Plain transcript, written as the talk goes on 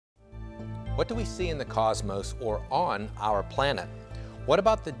What do we see in the cosmos or on our planet? What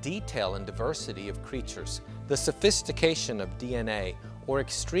about the detail and diversity of creatures, the sophistication of DNA, or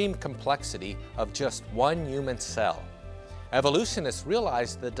extreme complexity of just one human cell? Evolutionists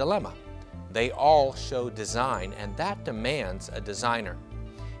realize the dilemma. They all show design, and that demands a designer.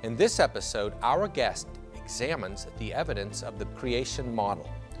 In this episode, our guest examines the evidence of the creation model.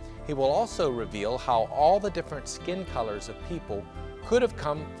 He will also reveal how all the different skin colors of people could have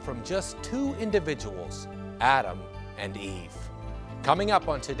come from just two individuals, Adam and Eve. Coming up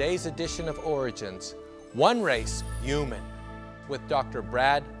on today's edition of Origins, One Race, Human, with Dr.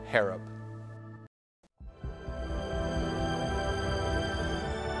 Brad Harrub.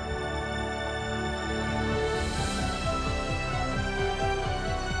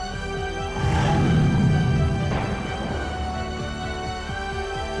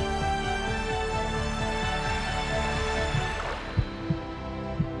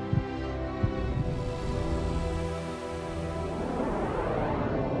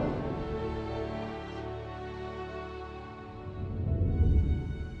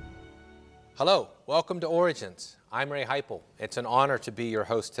 Hello, welcome to Origins. I'm Ray Heiple. It's an honor to be your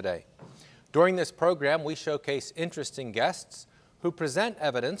host today. During this program, we showcase interesting guests who present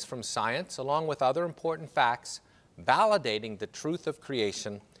evidence from science along with other important facts validating the truth of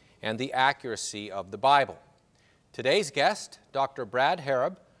creation and the accuracy of the Bible. Today's guest, Dr. Brad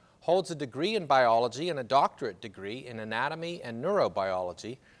Harrub, holds a degree in biology and a doctorate degree in anatomy and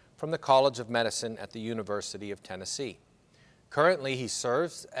neurobiology from the College of Medicine at the University of Tennessee. Currently, he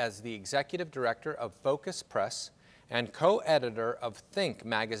serves as the executive director of Focus Press and co-editor of Think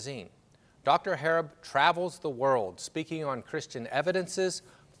magazine. Dr. Harrub travels the world speaking on Christian evidences,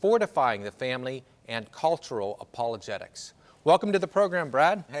 fortifying the family, and cultural apologetics. Welcome to the program,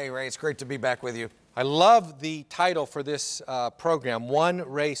 Brad. Hey, Ray, it's great to be back with you. I love the title for this program, One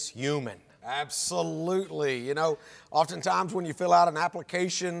Race, Human. Absolutely. You know, oftentimes when you fill out an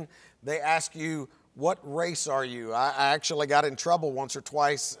application, they ask you, what race are you? I actually got in trouble once or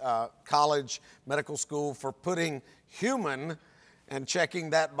twice, college, medical school, for putting human and checking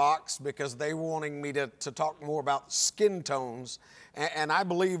that box because they were wanting me to talk more about skin tones. And I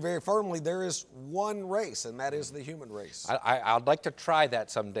believe very firmly there is one race, and that is the human race. I'd like to try that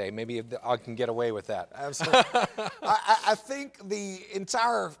someday. Maybe I can get away with that. Absolutely. I think the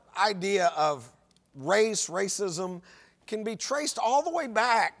entire idea of racism, can be traced all the way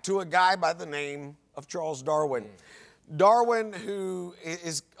back to a guy by the name of Charles Darwin. Darwin, who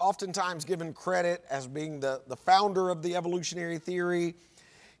is oftentimes given credit as being the founder of the evolutionary theory.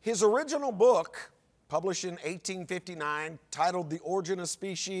 His original book, published in 1859, titled The Origin of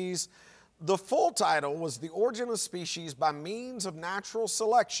Species. The full title was The Origin of Species by Means of Natural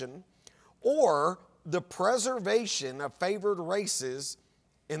Selection, or The Preservation of Favored Races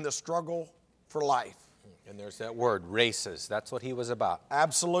in the Struggle for Life. And there's that word, races. That's what he was about.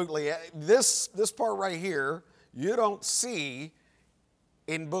 Absolutely. This part right here, you don't see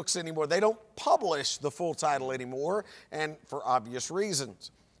in books anymore. They don't publish the full title anymore, and for obvious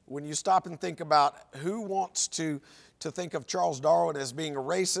reasons. When you stop and think about who wants to think of Charles Darwin as being a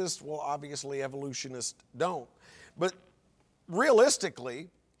racist, well, obviously evolutionists don't. But realistically,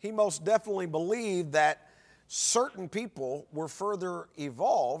 he most definitely believed that certain people were further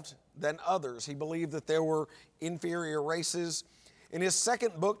evolved than others. He believed that there were inferior races. In his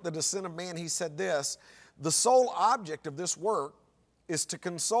second book, The Descent of Man, he said this: the sole object of this work is to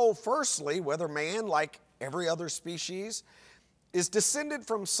console, firstly, whether man, like every other species, is descended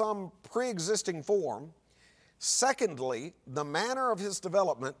from some pre-existing form, secondly, the manner of his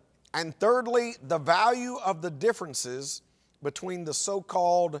development, and thirdly, the value of the differences between the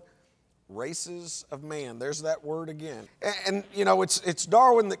so-called races of man. There's that word again. And you know, it's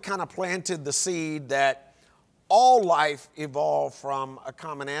Darwin that kind of planted the seed that all life evolved from a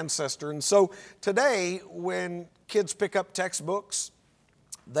common ancestor. And so today, when kids pick up textbooks,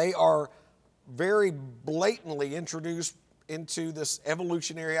 they are very blatantly introduced into this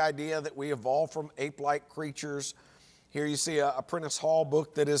evolutionary idea that we evolved from ape-like creatures. Here you see a Prentice Hall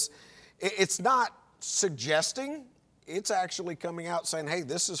book that is, it's not suggesting, it's actually coming out saying, hey,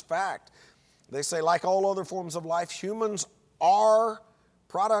 this is fact. They say, like all other forms of life, humans are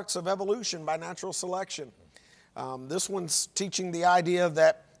products of evolution by natural selection. This one's teaching the idea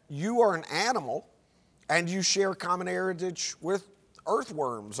that you are an animal and you share common heritage with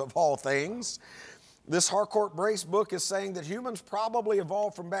earthworms, of all things. This Harcourt Brace book is saying that humans probably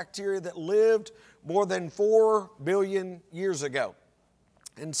evolved from bacteria that lived more than 4 billion years ago.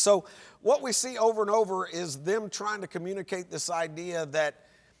 And so what we see over and over is them trying to communicate this idea that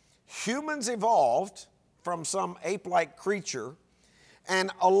humans evolved from some ape-like creature,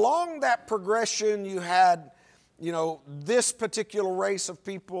 And along that progression, you had, this particular race of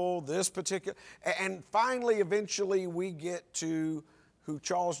people, and finally, eventually, we get to who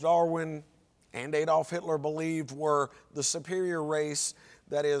Charles Darwin and Adolf Hitler believed were the superior race,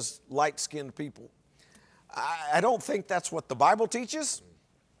 that is, light-skinned people. I don't think that's what the Bible teaches,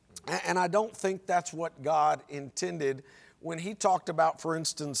 and I don't think that's what God intended when he talked about, for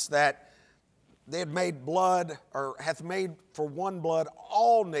instance, that they had made blood, or hath made for one blood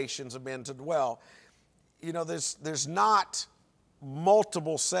all nations of men to dwell. There's not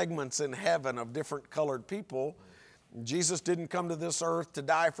multiple segments in heaven of different colored people. Jesus didn't come to this earth to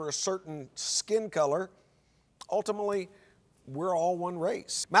die for a certain skin color. Ultimately, we're all one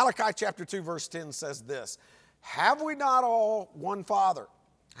race. Malachi chapter 2 verse 10 says this, have we not all one Father?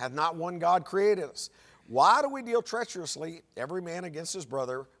 Hath not one God created us? Why do we deal treacherously, every man against his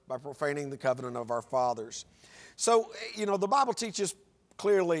brother, by profaning the covenant of our fathers? So, the Bible teaches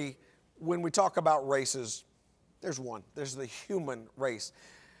clearly when we talk about races, there's one. There's the human race.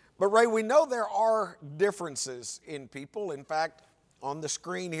 But Ray, we know there are differences in people. In fact, on the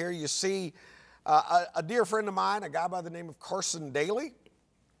screen here, you see a dear friend of mine, a guy by the name of Carson Daly.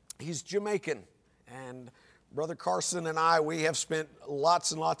 He's Jamaican. And Brother Carson and I, we have spent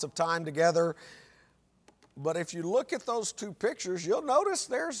lots and lots of time together. But if you look at those two pictures, you'll notice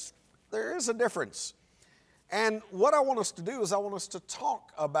there is a difference. And what I want us to do is I want us to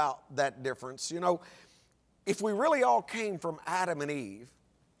talk about that difference. If we really all came from Adam and Eve,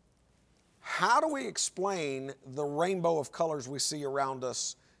 how do we explain the rainbow of colors we see around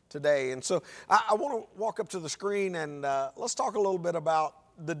us today? And so I want to walk up to the screen and let's talk a little bit about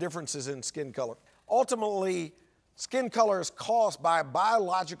the differences in skin color. Ultimately, skin color is caused by a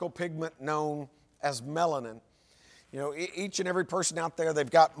biological pigment known as melanin. Each and every person out there, they've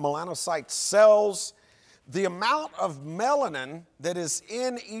got melanocyte cells. The amount of melanin that is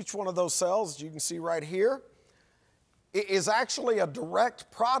in each one of those cells, as you can see right here, is actually a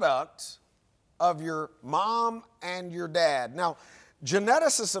direct product of your mom and your dad. Now,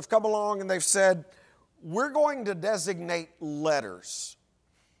 geneticists have come along and they've said, we're going to designate letters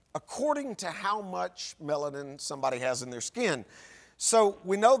according to how much melanin somebody has in their skin. So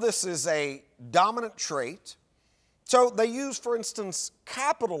we know this is a dominant trait. So they use, for instance,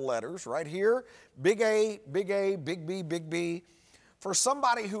 capital letters right here, big A, big A, big B, big B, for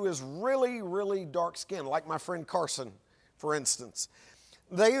somebody who is really, really dark skinned, like my friend Carson, for instance.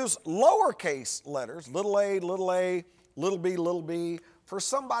 They use lowercase letters, little a, little b, for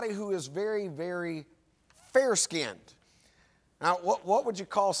somebody who is very, very fair-skinned. Now, what would you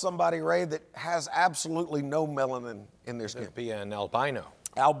call somebody, Ray, that has absolutely no melanin in their skin? It'd be an albino.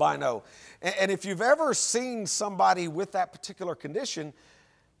 Albino. And if you've ever seen somebody with that particular condition,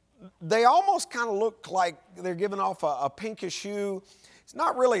 they almost kind of look like they're giving off a pinkish hue. It's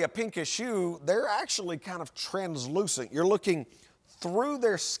not really a pinkish hue. They're actually kind of translucent. You're looking through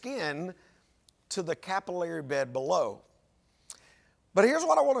their skin to the capillary bed below. But here's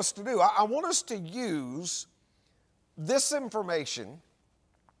what I want us to do. I want us to use this information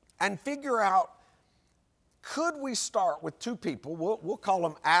and figure out, could we start with two people, we'll call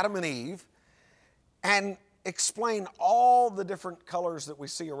them Adam and Eve, and explain all the different colors that we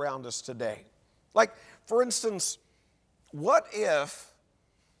see around us today. Like, for instance, what if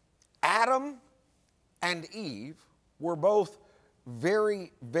Adam and Eve were both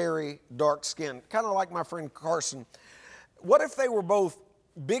very, very dark skinned, kind of like my friend Carson? What if they were both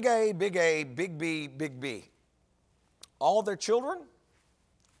big A, big B, big B? All their children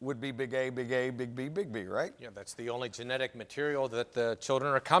would be big A, big A, big B, big B, right? Yeah, that's the only genetic material that the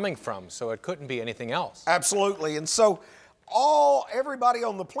children are coming from, so it couldn't be anything else. Absolutely. And so everybody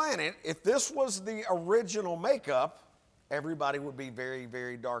on the planet, if this was the original makeup, everybody would be very,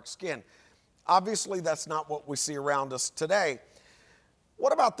 very dark skinned. Obviously, that's not what we see around us today.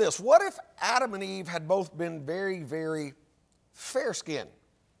 What about this? What if Adam and Eve had both been very, very fair skinned?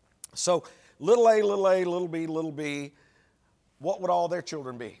 So little a, little b, what would all their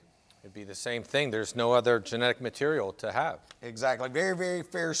children be? It'd be the same thing. There's no other genetic material to have. Exactly. Very, very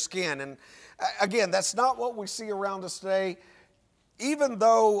fair skin. And again, that's not what we see around us today. Even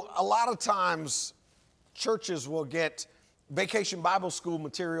though a lot of times churches will get Vacation Bible School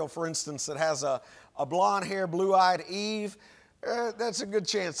material, for instance, that has a blonde hair, blue-eyed Eve, that's a good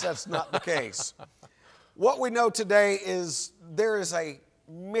chance that's not the case. What we know today is there is a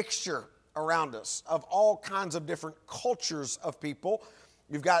mixture around us of all kinds of different cultures of people.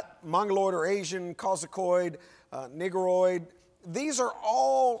 You've got Mongoloid or Asian, Caucasoid, Negroid. These are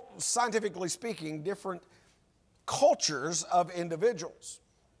all, scientifically speaking, different cultures of individuals.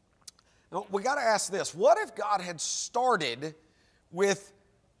 Now, we got to ask this. What if God had started with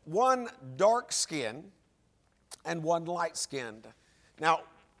one dark skin and one light skinned. Now,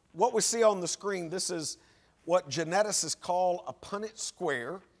 what we see on the screen, this is what geneticists call a Punnett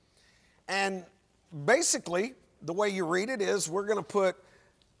square. And basically, the way you read it is we're going to put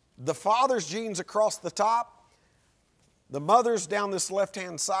the father's genes across the top, the mother's down this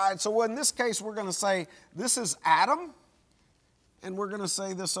left-hand side. So in this case, we're going to say this is Adam, and we're going to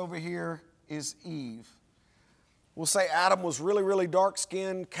say this over here is Eve. We'll say Adam was really, really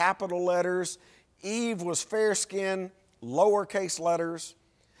dark-skinned, capital letters. Eve was fair-skinned, lowercase letters.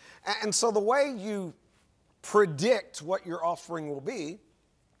 And so the way you predict what your offspring will be,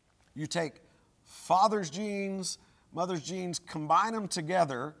 you take father's genes, mother's genes, combine them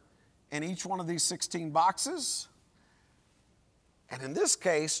together in each one of these 16 boxes. And in this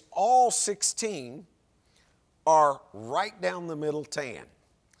case, all 16 are right down the middle tan.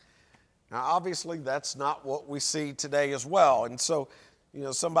 Now, obviously, that's not what we see today as well. And so,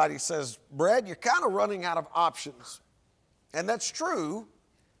 somebody says, Brad, you're kind of running out of options. And that's true,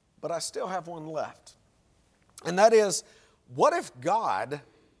 but I still have one left. And that is, what if God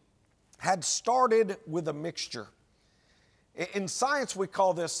had started with a mixture? In science, we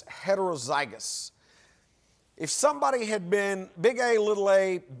call this heterozygous. If somebody had been big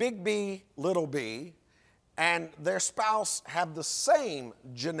A, big B, little b, and their spouse had the same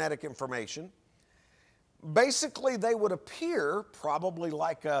genetic information, basically they would appear probably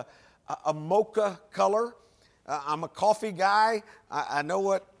like a mocha color. I'm a coffee guy. I know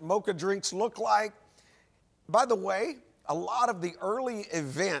what mocha drinks look like. By the way, a lot of the early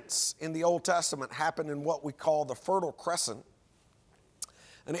events in the Old Testament happened in what we call the Fertile Crescent,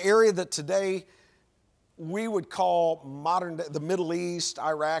 an area that today we would call modern day, the Middle East,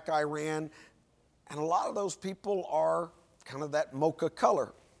 Iraq, Iran, and a lot of those people are kind of that mocha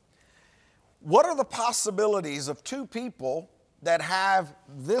color. What are the possibilities of two people that have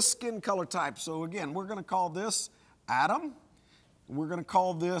this skin color type? So again, we're going to call this Adam. We're going to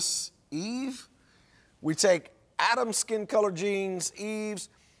call this Eve. We take Adam's skin color genes, Eve's,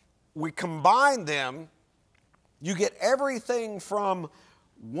 we combine them, you get everything from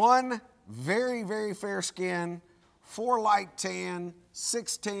one very, very fair skin, 4 light tan,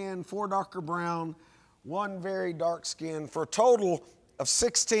 6 tan, 4 darker brown, 1 very dark skin, for a total of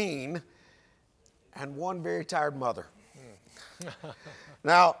 16, and 1 very tired mother.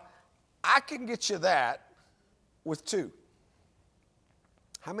 Now, I can get you that with 2.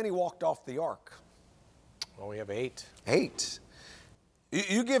 How many walked off the ark? Well, we have 8. 8.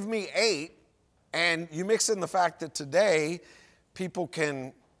 You give me 8, and you mix in the fact that today people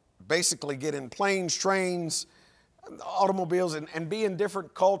can basically get in planes, trains, automobiles, and be in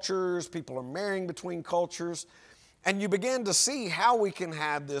different cultures. People are marrying between cultures. And you begin to see how we can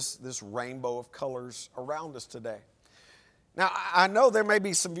have this rainbow of colors around us today. Now, I know there may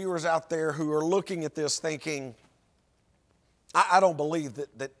be some viewers out there who are looking at this thinking, I don't believe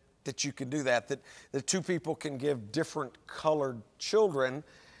that you can do that 2 people can give different colored children.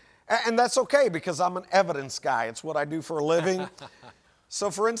 And that's okay, because I'm an evidence guy. It's what I do for a living. So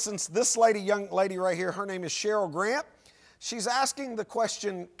for instance, this young lady right here, her name is Cheryl Grant. She's asking the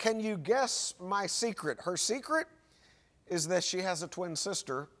question, can you guess my secret? Her secret is that she has a twin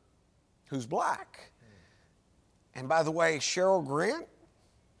sister who's black. And by the way, Cheryl Grant,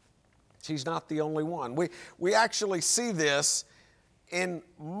 she's not the only one. We actually see this in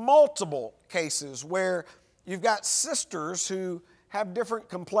multiple cases where you've got sisters who have different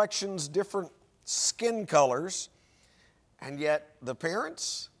complexions, different skin colors, and yet the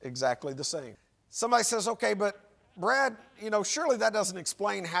parents, exactly the same. Somebody says, okay, but Brad, surely that doesn't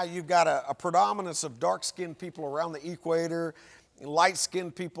explain how you've got a predominance of dark-skinned people around the equator,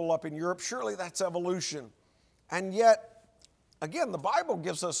 light-skinned people up in Europe. Surely that's evolution. And yet, again, the Bible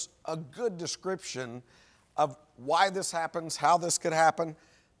gives us a good description of why this happens, how this could happen.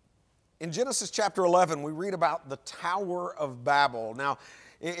 In Genesis chapter 11, we read about the Tower of Babel. Now,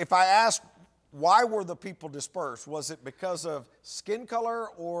 if I ask, why were the people dispersed? Was it because of skin color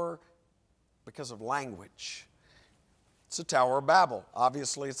or because of language? It's the Tower of Babel.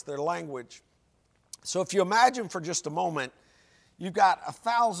 Obviously, it's their language. So if you imagine for just a moment, you've got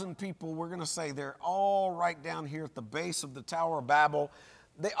 1,000 people, we're going to say they're all right down here at the base of the Tower of Babel.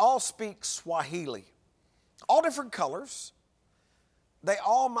 They all speak Swahili. All different colors. They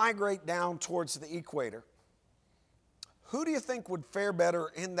all migrate down towards the equator. Who do you think would fare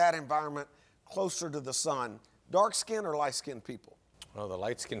better in that environment closer to the sun? Dark-skinned or light-skinned people? Well, the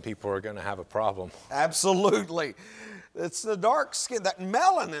light-skinned people are going to have a problem. Absolutely. It's the dark skin, that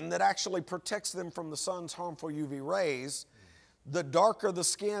melanin that actually protects them from the sun's harmful UV rays. The darker the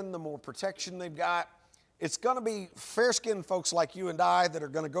skin, the more protection they've got. it's going to be fair-skinned folks like you and I that are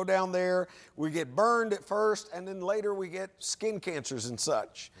going to go down there. We get burned at first, and then later we get skin cancers and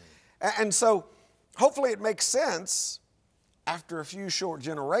such. And so hopefully it makes sense after a few short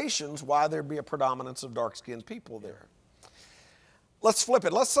generations why there'd be a predominance of dark-skinned people there. Let's flip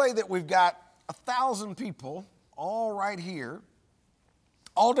it. Let's say that we've got 1,000 people all right here,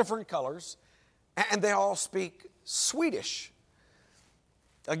 all different colors, and they all speak Swedish.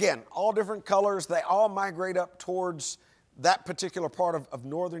 Again, all different colors. They all migrate up towards that particular part of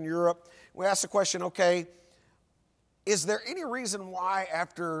Northern Europe. We ask the question, okay, is there any reason why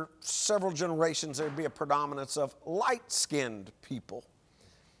after several generations there'd be a predominance of light-skinned people?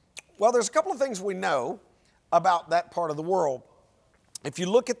 Well, there's a couple of things we know about that part of the world. If you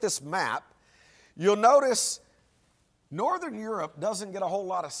look at this map, you'll notice Northern Europe doesn't get a whole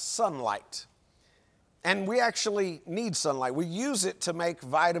lot of sunlight. And we actually need sunlight. We use it to make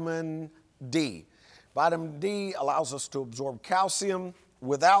vitamin D. Vitamin D allows us to absorb calcium.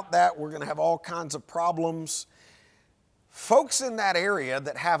 Without that, we're going to have all kinds of problems. Folks in that area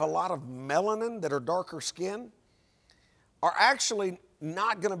that have a lot of melanin, that are darker skin, are actually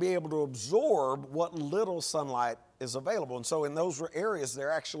not going to be able to absorb what little sunlight is available. And so in those areas, they're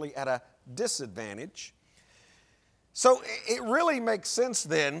actually at a disadvantage. So it really makes sense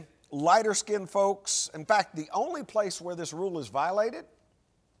then, lighter skinned folks. In fact, the only place where this rule is violated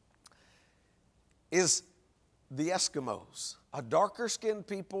is the Eskimos. A darker skinned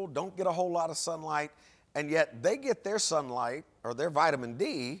people don't get a whole lot of sunlight, and yet they get their sunlight or their vitamin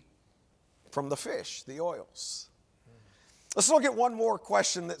D from the fish, the oils. Let's look at one more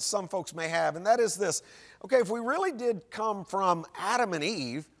question that some folks may have, and that is this. Okay, if we really did come from Adam and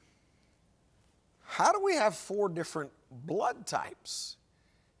Eve, how do we have 4 different blood types?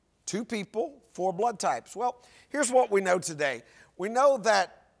 2 people, 4 blood types. Well, here's what we know today. We know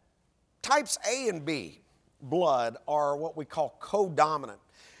that types A and B blood are what we call codominant,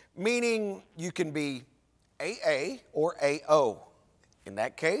 meaning you can be AA or AO. In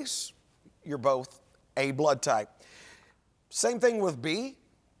that case, you're both A blood type. Same thing with B.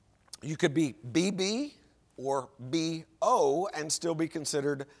 You could be BB or BO and still be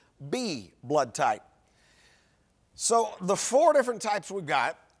considered B blood type. So the 4 different types we've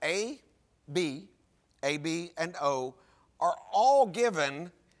got, A, B, AB, and O, are all given,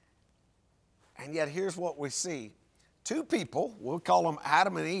 and yet here's what we see. 2 people, we'll call them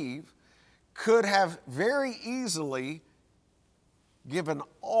Adam and Eve, could have very easily given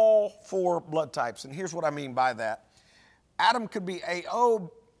all 4 blood types. And here's what I mean by that. Adam could be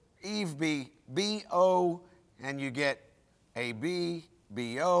AO, Eve be BO, and you get AB,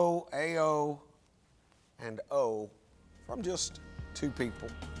 BO, AO, and O from just 2 people.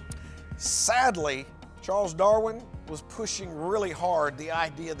 Sadly, Charles Darwin was pushing really hard the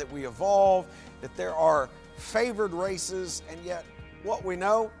idea that we evolve, that there are favored races, and yet what we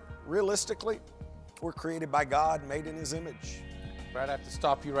know, realistically, we're created by God, made in His image. Brad, I have to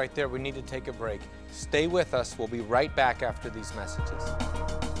stop you right there. We need to take a break. Stay with us. We'll be right back after these messages.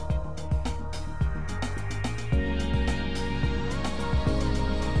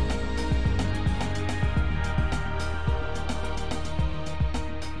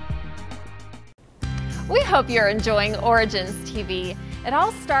 We hope you're enjoying Origins TV. It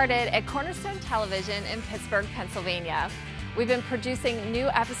all started at Cornerstone Television in Pittsburgh, Pennsylvania. We've been producing new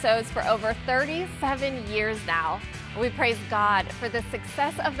episodes for over 37 years now. We praise God for the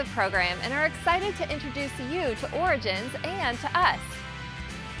success of the program and are excited to introduce you to Origins and to us.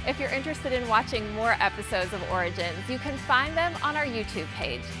 If you're interested in watching more episodes of Origins, you can find them on our YouTube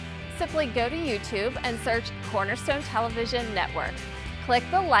page. Simply go to YouTube and search Cornerstone Television Network. Click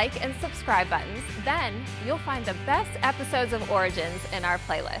the like and subscribe buttons, then you'll find the best episodes of Origins in our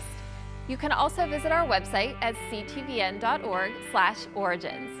playlist. You can also visit our website at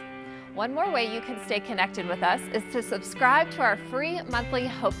ctvn.org/origins. One more way you can stay connected with us is to subscribe to our free monthly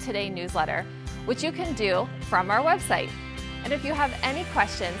Hope Today newsletter, which you can do from our website. And if you have any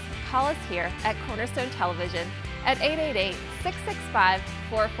questions, call us here at Cornerstone Television at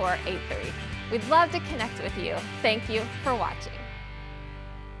 888-665-4483. We'd love to connect with you. Thank you for watching.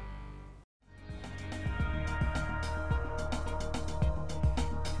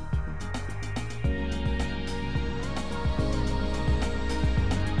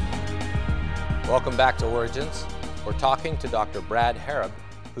 Welcome back to Origins. We're talking to Dr. Brad Harrub,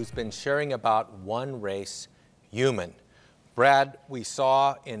 who's been sharing about one race, human. Brad, we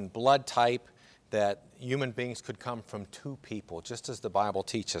saw in blood type that human beings could come from 2 people, just as the Bible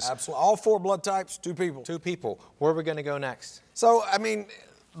teaches. Absolutely. All 4 blood types, 2 people. 2 people. Where are we going to go next? So, I mean,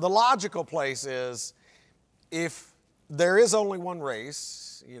 the logical place is if there is only one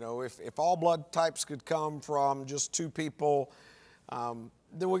race, You know, if all blood types could come from just two people,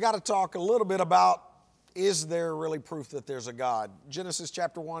 then we got to talk a little bit about, is there really proof that there's a God? Genesis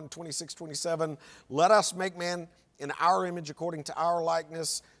chapter 1, 26, 27, let us make man in our image according to our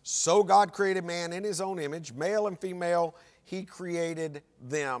likeness. So God created man in his own image, male and female, he created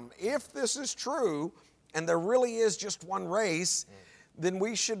them. If this is true, and there really is just one race, then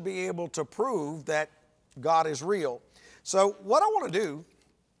we should be able to prove that God is real. So what I want to do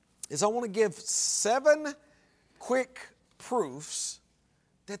is I want to give 7 quick proofs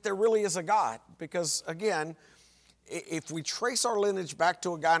that there really is a God. Because again, if we trace our lineage back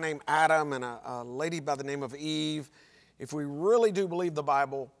to a guy named Adam and a lady by the name of Eve, if we really do believe the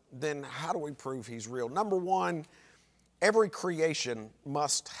Bible, then how do we prove he's real? Number one, every creation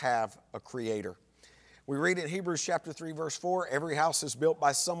must have a creator. We read in Hebrews chapter 3, verse 4, every house is built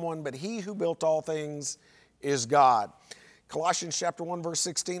by someone, but he who built all things is God. Colossians chapter 1, verse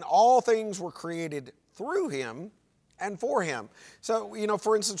 16, all things were created through him and for him. So, you know,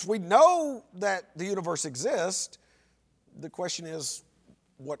 for instance, we know that the universe exists. The question is,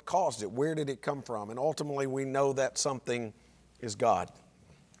 what caused it? Where did it come from? And ultimately, we know that something is God.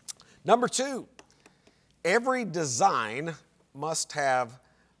 Number 2, every design must have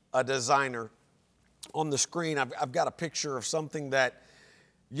a designer. On the screen, I've got a picture of something that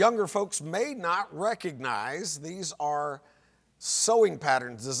younger folks may not recognize. These are sewing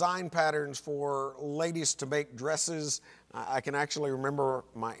patterns, design patterns for ladies to make dresses. I can actually remember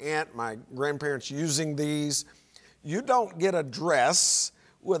my aunt, my grandparents using these. You don't get a dress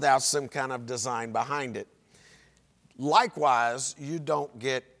without some kind of design behind it. Likewise, you don't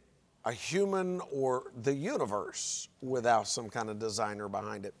get a human or the universe without some kind of designer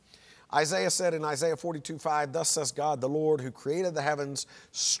behind it. Isaiah said in Isaiah 42:5, thus says God, the Lord who created the heavens,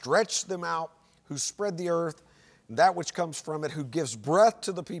 stretched them out, who spread the earth, that which comes from it, who gives breath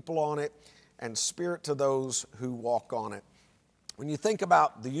to the people on it, and spirit to those who walk on it. When you think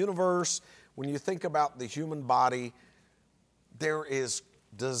about the universe, when you think about the human body, there is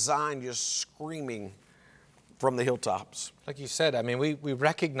design just screaming from the hilltops. Like you said, I mean, we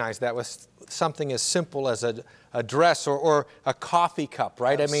recognize that with something as simple as a dress or a coffee cup,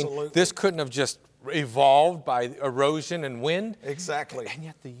 right? Absolutely. I mean, this couldn't have just evolved by erosion and wind. Exactly. And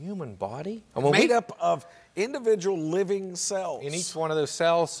yet the human body, made up of individual living cells. In each one of those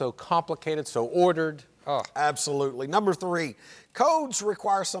cells, so complicated, so ordered. Oh. Absolutely. Number 3, codes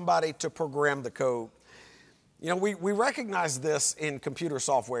require somebody to program the code. You know, we recognize this in computer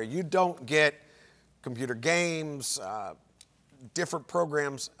software. You don't get computer games, different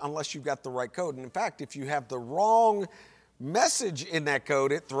programs unless you've got the right code. And in fact, if you have the wrong message in that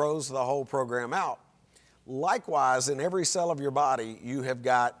code, it throws the whole program out. Likewise, in every cell of your body, you have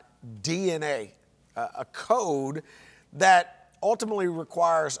got DNA, a code that ultimately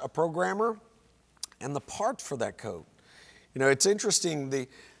requires a programmer and the part for that code. You know, it's interesting,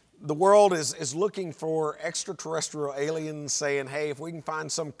 the world is looking for extraterrestrial aliens saying, hey, if we can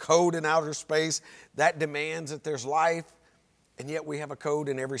find some code in outer space that demands that there's life, and yet we have a code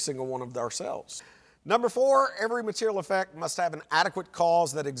in every single one of our cells. Number 4, every material effect must have an adequate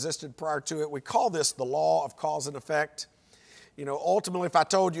cause that existed prior to it. We call this the law of cause and effect. You know, ultimately, if I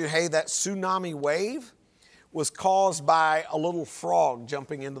told you, hey, that tsunami wave was caused by a little frog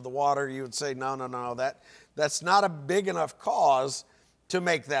jumping into the water, you would say, no, that's not a big enough cause to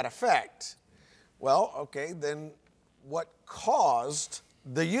make that effect. Well, okay, then what caused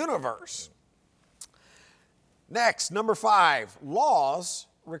the universe? Next, number 5, laws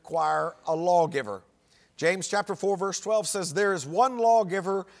require a lawgiver. James chapter 4, verse 12 says, there is one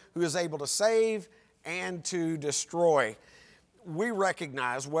lawgiver who is able to save and to destroy. We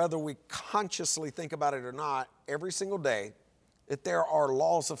recognize, whether we consciously think about it or not, every single day, that there are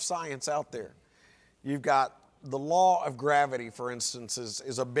laws of science out there. You've got the law of gravity, for instance,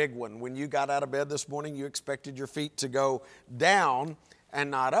 is a big one. When you got out of bed this morning, you expected your feet to go down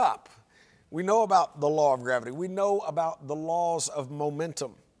and not up. We know about the law of gravity. We know about the laws of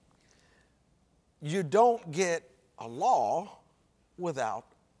momentum. You don't get a law without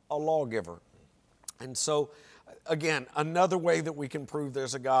a lawgiver. And so, again, another way that we can prove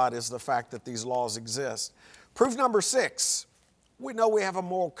there's a God is the fact that these laws exist. Proof number 6, we know we have a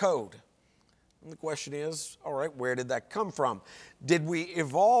moral code. And the question is, all right, where did that come from? Did we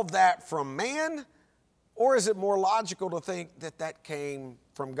evolve that from man, or is it more logical to think that that came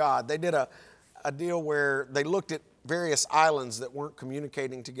from God? They did a deal where they looked at various islands that weren't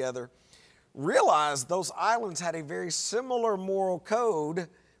communicating together, realized those islands had a very similar moral code,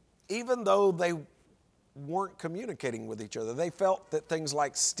 even though they weren't communicating with each other. They felt that things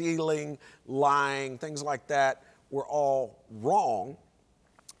like stealing, lying, things like that were all wrong.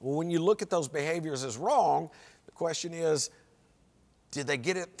 Well, when you look at those behaviors as wrong, the question is, did they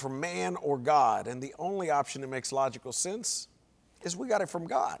get it from man or God? And the only option that makes logical sense is we got it from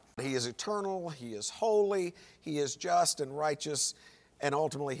God. He is eternal, He is holy, He is just and righteous, and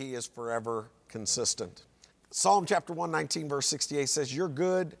ultimately He is forever consistent. Psalm chapter 119, verse 68 says, "You're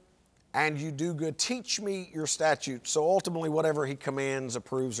good and you do good. Teach me your statutes." So ultimately, whatever He commands,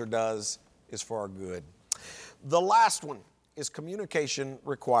 approves, or does is for our good. The last one is communication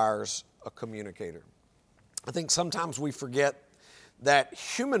requires a communicator. I think sometimes we forget that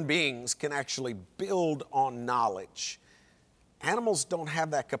human beings can actually build on knowledge. Animals don't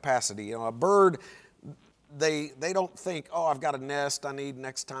have that capacity. You know, a bird, they don't think, oh, I've got a nest I need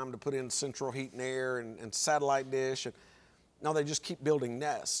next time to put in central heat and air and satellite dish. No, they just keep building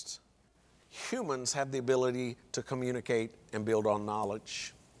nests. Humans have the ability to communicate and build on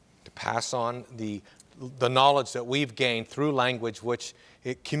knowledge. To pass on the knowledge that we've gained through language, which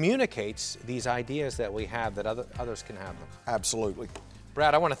it communicates these ideas that we have that others can have them. Absolutely.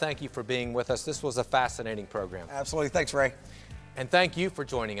 Brad, I want to thank you for being with us. This was a fascinating program. Absolutely. Thanks, Ray. And thank you for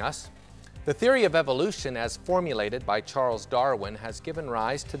joining us. The theory of evolution, as formulated by Charles Darwin, has given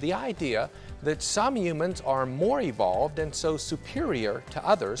rise to the idea that some humans are more evolved and so superior to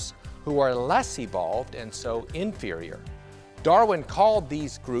others who are less evolved and so inferior. Darwin called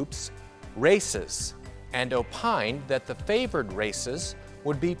these groups races and opined that the favored races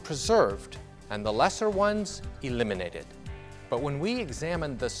would be preserved and the lesser ones eliminated. But when we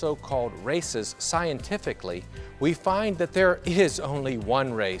examine the so-called races scientifically, we find that there is only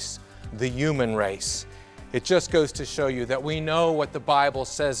one race, the human race. It just goes to show you that we know what the Bible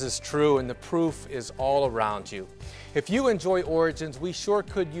says is true, and the proof is all around you. If you enjoy Origins, we sure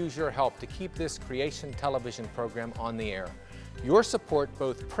could use your help to keep this creation television program on the air. Your support,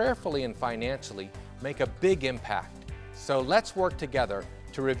 both prayerfully and financially, make a big impact. So let's work together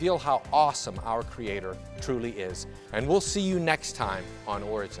to reveal how awesome our Creator truly is. And we'll see you next time on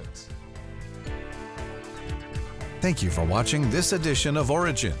Origins. Thank you for watching this edition of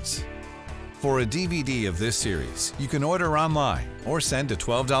Origins. For a DVD of this series, you can order online or send a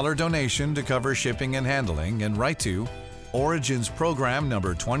 $12 donation to cover shipping and handling and write to Origins Program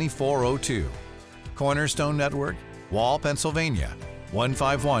Number 2402, Cornerstone Network, Wall, Pennsylvania,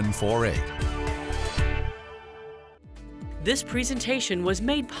 15148. This presentation was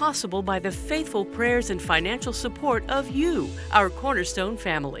made possible by the faithful prayers and financial support of you, our Cornerstone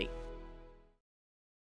family.